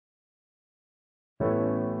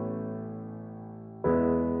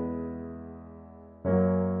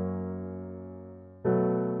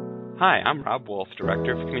Hi, I'm Rob Wolf,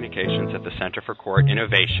 Director of Communications at the Center for Court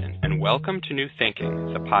Innovation, and welcome to New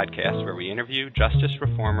Thinking, the podcast where we interview justice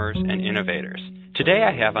reformers and innovators. Today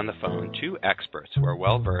I have on the phone two experts who are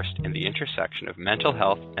well-versed in the intersection of mental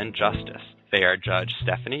health and justice. They are Judge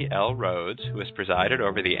Stephanie L. Rhodes, who has presided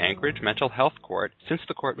over the Anchorage Mental Health Court since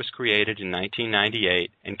the court was created in 1998,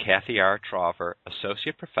 and Kathy R. Traver,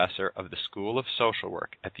 Associate Professor of the School of Social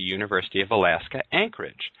Work at the University of Alaska,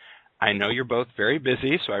 Anchorage. I know you're both very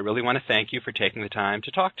busy, so I really want to thank you for taking the time to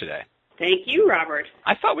talk today. Thank you, Robert.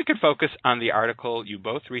 I thought we could focus on the article you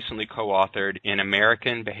both recently co-authored in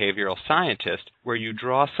American Behavioral Scientist, where you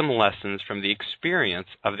draw some lessons from the experience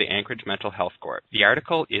of the Anchorage Mental Health Court. The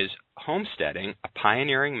article is Homesteading, a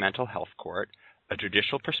Pioneering Mental Health Court, a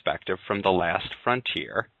Judicial Perspective from the Last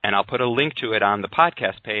Frontier, and I'll put a link to it on the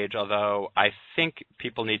podcast page, although I think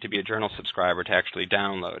people need to be a journal subscriber to actually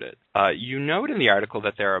download it. You note in the article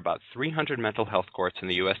that there are about 300 mental health courts in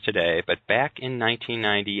the U.S. today, but back in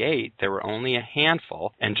 1998, there were only a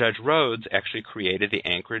handful, and Judge Rhodes actually created the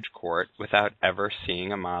Anchorage Court without ever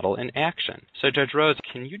seeing a model in action. So, Judge Rhodes,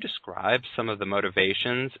 can you describe some of the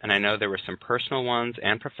motivations, and I know there were some personal ones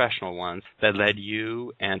and professional ones, that led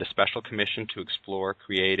you and a special commission to explore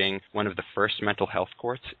creating one of the first mental health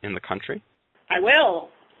courts in the country? I will.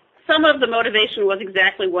 Some of the motivation was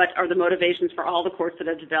exactly what are the motivations for all the courts that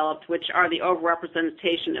have developed, which are the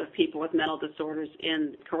overrepresentation of people with mental disorders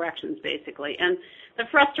in corrections, basically. And the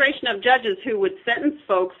frustration of judges who would sentence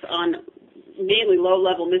folks on mainly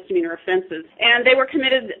low-level misdemeanor offenses. And they were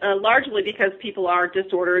committed largely because people are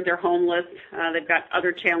disordered, they're homeless, they've got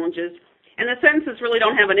other challenges. And the sentences really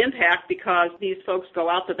don't have an impact because these folks go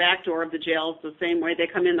out the back door of the jails the same way they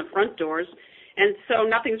come in the front doors. And so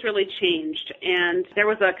nothing's really changed. And there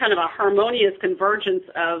was a kind of a harmonious convergence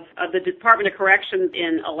of the Department of Corrections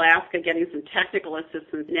in Alaska getting some technical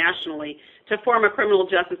assistance nationally to form a Criminal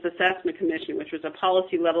Justice Assessment Commission, which was a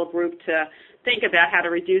policy-level group to think about how to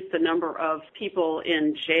reduce the number of people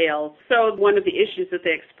in jail. So one of the issues that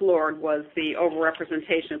they explored was the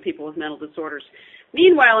overrepresentation of people with mental disorders.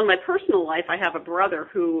 Meanwhile, in my personal life, I have a brother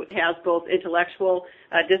who has both intellectual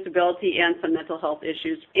disability and some mental health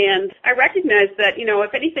issues. And I recognize that,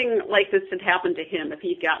 if anything like this had happened to him, if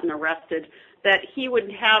he'd gotten arrested, that he would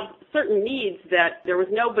have certain needs that there was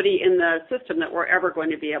nobody in the system that we're ever going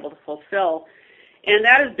to be able to fulfill. And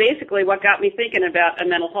that is basically what got me thinking about a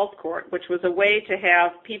mental health court, which was a way to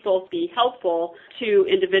have people be helpful to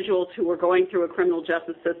individuals who were going through a criminal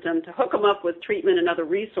justice system, to hook them up with treatment and other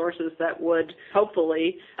resources that would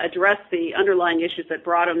hopefully address the underlying issues that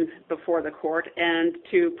brought them before the court and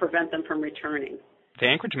to prevent them from returning. The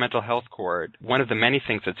Anchorage Mental Health Court, one of the many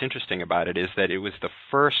things that's interesting about it is that it was the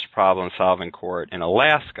first problem-solving court in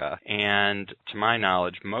Alaska, and to my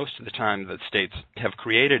knowledge, most of the time that states have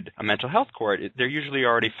created a mental health court, they're usually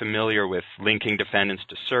already familiar with linking defendants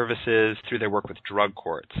to services through their work with drug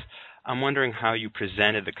courts. I'm wondering how you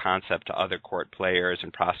presented the concept to other court players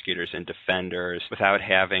and prosecutors and defenders without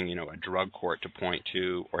having, a drug court to point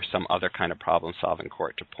to or some other kind of problem-solving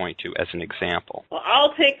court to point to as an example. Well,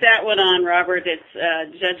 I'll take that one on, Robert.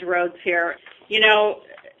 It's Judge Rhodes here.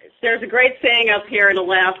 There's a great saying up here in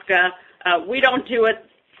Alaska, we don't do it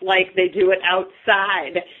like they do it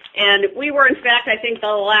outside. And we were, in fact, I think the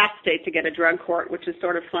last state to get a drug court, which is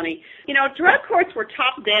sort of funny. Drug courts were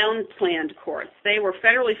top-down planned courts. They were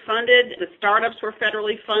federally funded. The startups were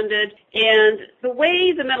federally funded. And the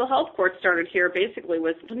way the mental health court started here basically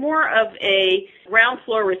was more of a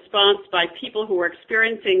ground-floor response by people who were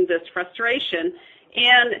experiencing this frustration.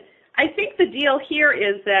 And I think the deal here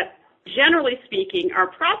is that, generally speaking, our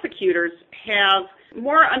prosecutors have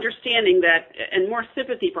more understanding and more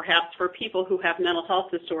sympathy perhaps for people who have mental health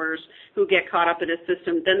disorders who get caught up in a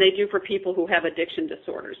system than they do for people who have addiction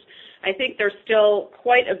disorders. I think there's still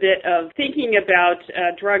quite a bit of thinking about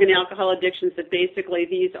drug and alcohol addictions that basically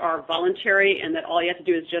these are voluntary and that all you have to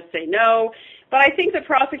do is just say no. But I think the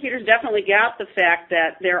prosecutors definitely got the fact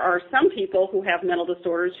that there are some people who have mental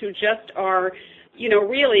disorders who just are,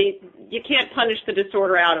 really, you can't punish the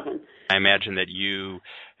disorder out of them. I imagine that you,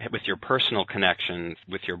 with your personal connection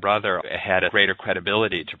with your brother, had a greater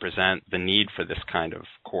credibility to present the need for this kind of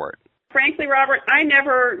court. Frankly, Robert, I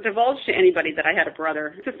never divulged to anybody that I had a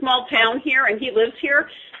brother. It's a small town here, and he lives here,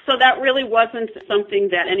 so that really wasn't something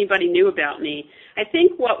that anybody knew about me. I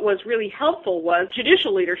think what was really helpful was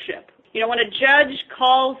judicial leadership. When a judge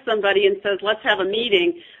calls somebody and says, let's have a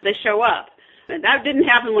meeting, they show up. And that didn't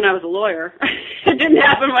happen when I was a lawyer. It didn't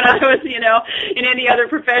happen when I was, in any other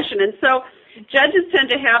profession. And so judges tend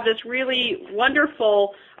to have this really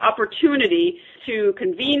wonderful opportunity to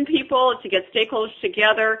convene people, to get stakeholders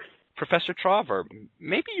together, Professor Traver,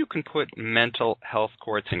 maybe you can put mental health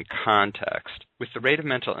courts in context. With the rate of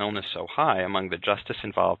mental illness so high among the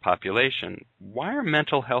justice-involved population, why are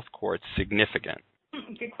mental health courts significant?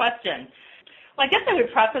 Good question. Well, I guess I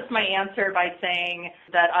would preface my answer by saying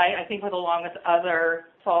that I think, along with other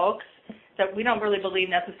folks, that we don't really believe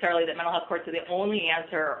necessarily that mental health courts are the only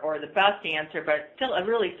answer or the best answer, but still a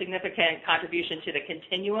really significant contribution to the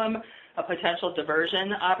continuum of potential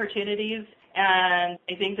diversion opportunities. And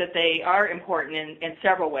I think that they are important in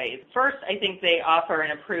several ways. First, I think they offer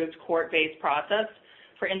an improved court-based process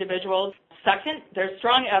for individuals. Second, there's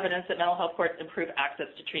strong evidence that mental health courts improve access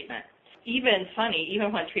to treatment. Even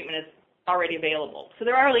when treatment is already available. So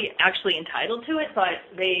they're already actually entitled to it, but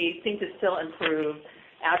they seem to still improve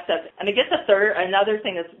access. And I guess another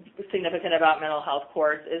thing that's significant about mental health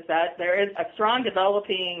courts is that there is a strong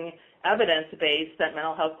developing evidence base that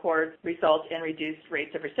mental health courts result in reduced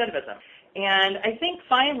rates of recidivism. And I think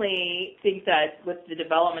that with the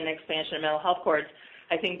development and expansion of mental health courts,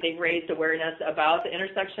 I think they've raised awareness about the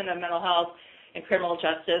intersection of mental health and criminal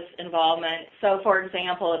justice involvement. So, for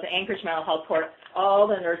example, at the Anchorage Mental Health Court, all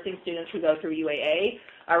the nursing students who go through UAA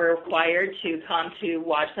are required to come to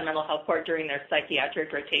watch the mental health court during their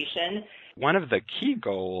psychiatric rotation. One of the key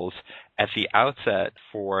goals at the outset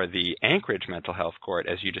for the Anchorage Mental Health Court,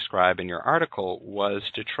 as you describe in your article, was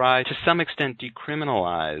to try to some extent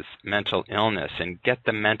decriminalize mental illness and get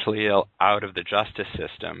the mentally ill out of the justice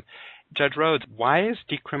system. Judge Rhodes, why is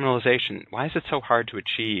decriminalization, why is it so hard to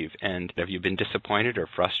achieve? And have you been disappointed or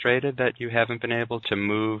frustrated that you haven't been able to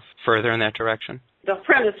move further in that direction? The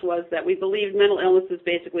premise was that we believed mental illnesses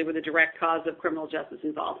basically were the direct cause of criminal justice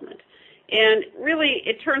involvement. And really,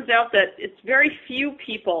 it turns out that it's very few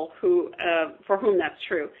people for whom that's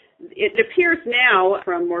true. It appears now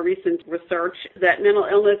from more recent research that mental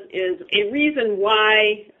illness is a reason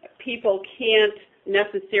why people can't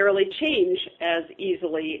necessarily change as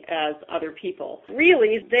easily as other people.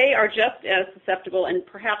 Really, they are just as susceptible and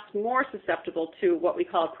perhaps more susceptible to what we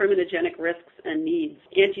call criminogenic risks and needs.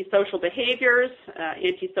 Antisocial behaviors,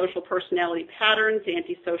 antisocial personality patterns,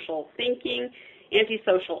 antisocial thinking,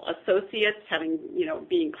 antisocial associates,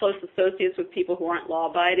 being close associates with people who aren't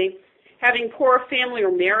law-abiding, having poor family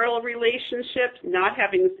or marital relationships, not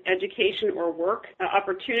having education or work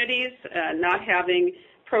opportunities, not having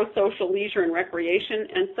pro-social leisure and recreation,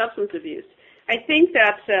 and substance abuse. I think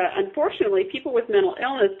that, unfortunately, people with mental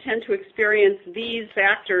illness tend to experience these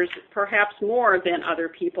factors perhaps more than other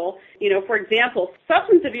people. For example,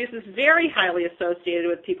 substance abuse is very highly associated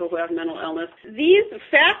with people who have mental illness. These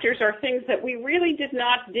factors are things that we really did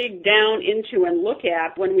not dig down into and look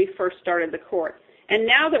at when we first started the court. And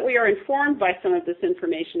now that we are informed by some of this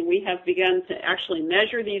information, we have begun to actually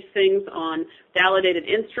measure these things on validated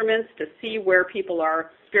instruments to see where people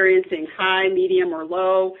are experiencing high, medium, or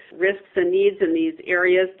low risks and needs in these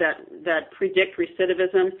areas that predict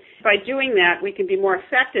recidivism. By doing that, we can be more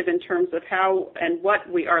effective in terms of how and what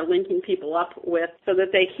we are linking people up with so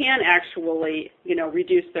that they can actually,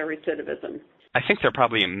 reduce their recidivism. I think there are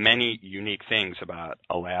probably many unique things about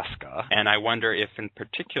Alaska, and I wonder if in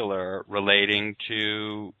particular relating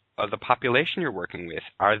to the population you're working with,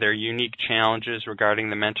 are there unique challenges regarding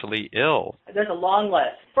the mentally ill? There's a long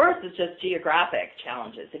list. First is just geographic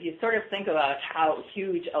challenges. If you sort of think about how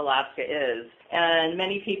huge Alaska is, and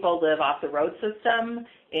many people live off the road system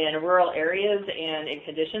in rural areas and in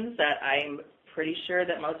conditions that I'm pretty sure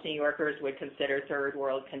that most New Yorkers would consider third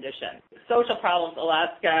world conditions. Social problems,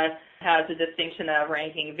 Alaska has a distinction of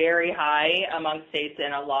ranking very high among states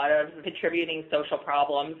in a lot of contributing social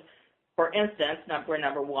problems. For instance, we're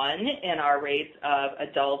number one in our rates of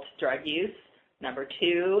adult drug use, number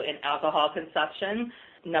two in alcohol consumption,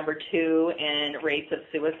 number two in rates of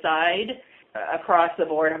suicide. Across the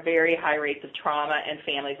board, very high rates of trauma and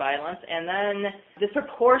family violence, and then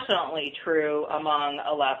disproportionately true among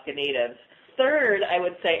Alaska Natives. Third, I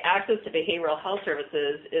would say access to behavioral health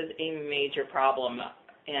services is a major problem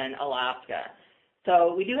in Alaska.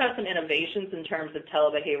 So we do have some innovations in terms of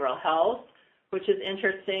telebehavioral health, which is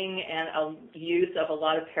interesting, and a use of a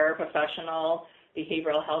lot of paraprofessional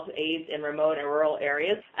behavioral health aides in remote and rural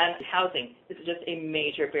areas. And housing is just a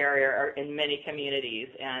major barrier in many communities,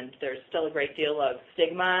 and there's still a great deal of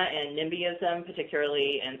stigma and NIMBYism,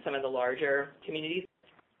 particularly in some of the larger communities.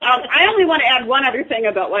 I only want to add one other thing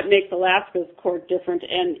about what makes Alaska's court different,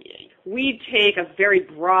 and we take a very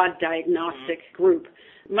broad diagnostic group,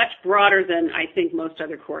 much broader than I think most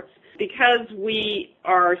other courts. Because we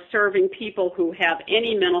are serving people who have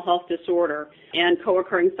any mental health disorder and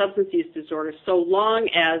co-occurring substance use disorder, so long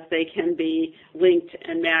as they can be linked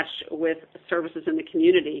and matched with services in the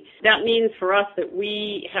community. That means for us that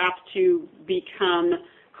we have to become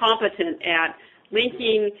competent at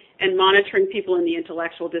linking and monitoring people in the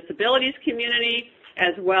intellectual disabilities community,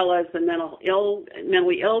 as well as the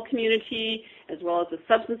mentally ill community, as well as the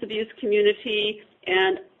substance abuse community.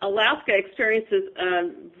 And Alaska experiences a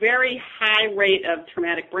very high rate of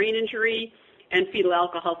traumatic brain injury and fetal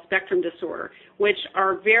alcohol spectrum disorder, which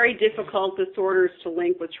are very difficult disorders to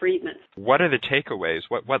link with treatment. What are the takeaways?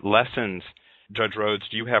 What lessons, Judge Rhodes,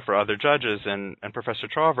 do you have for other judges? And Professor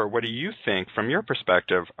Traver, what do you think, from your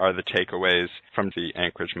perspective, are the takeaways from the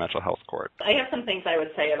Anchorage Mental Health Court? I have some things I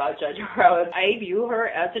would say about Judge Rhodes. I view her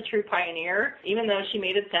as a true pioneer. Even though she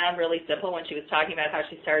made it sound really simple when she was talking about how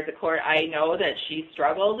she started the court, I know that she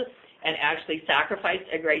struggled and actually sacrificed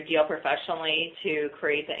a great deal professionally to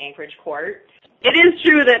create the Anchorage court. It is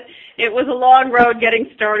true that it was a long road getting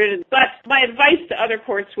started, but my advice to other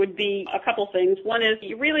courts would be a couple things. One is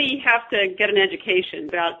you really have to get an education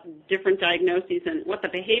about different diagnoses and what the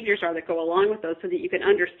behaviors are that go along with those so that you can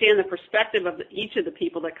understand the perspective of each of the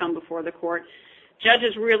people that come before the court.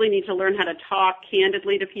 Judges really need to learn how to talk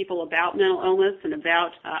candidly to people about mental illness and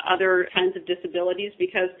about other kinds of disabilities,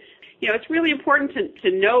 because it's really important to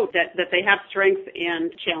note that they have strengths and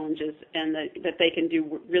challenges and that they can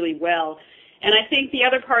do really well. And I think the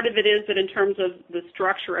other part of it is that in terms of the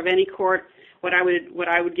structure of any court, what I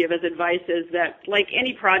would give as advice is that, like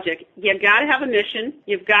any project, you've got to have a mission,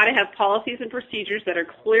 you've got to have policies and procedures that are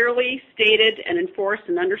clearly stated and enforced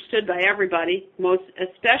and understood by everybody, most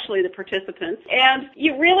especially the participants. And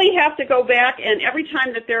you really have to go back, and every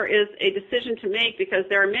time that there is a decision to make, because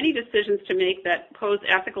there are many decisions to make that pose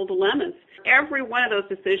ethical dilemmas, every one of those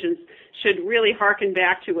decisions should really hearken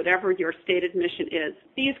back to whatever your stated mission is.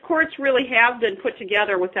 These courts really have been put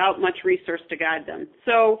together without much resource to guide them.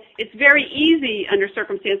 So it's very easy under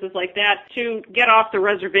circumstances like that to get off the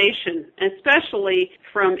reservation, especially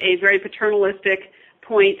from a very paternalistic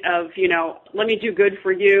point of, let me do good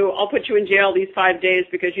for you. I'll put you in jail these 5 days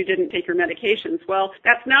because you didn't take your medications. Well,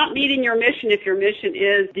 that's not meeting your mission if your mission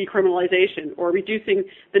is decriminalization or reducing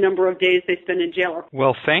the number of days they spend in jail.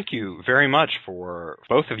 Well, thank you very much for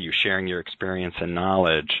both of you sharing your experience and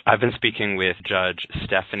knowledge. I've been speaking with Judge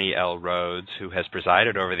Stephanie L. Rhodes, who has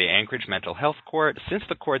presided over the Anchorage Mental Health Court since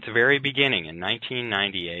the court's very beginning in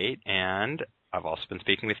 1998, and I've also been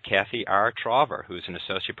speaking with Kathy R. Traver, who's an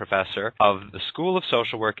associate professor of the School of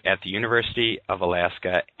Social Work at the University of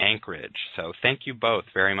Alaska, Anchorage. So thank you both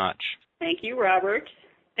very much. Thank you, Robert.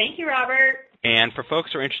 Thank you, Robert. And for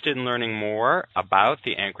folks who are interested in learning more about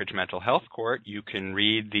the Anchorage Mental Health Court, you can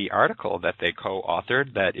read the article that they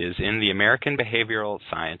co-authored that is in the American Behavioral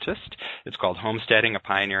Scientist. It's called Homesteading a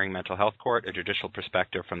Pioneering Mental Health Court, A Judicial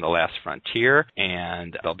Perspective from the Last Frontier.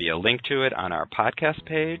 And there'll be a link to it on our podcast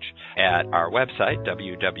page at our website,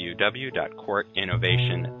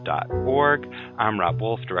 www.courtinnovation.org. I'm Rob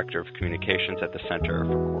Wolf, Director of Communications at the Center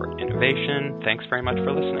for Court Innovation. Thanks very much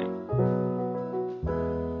for listening.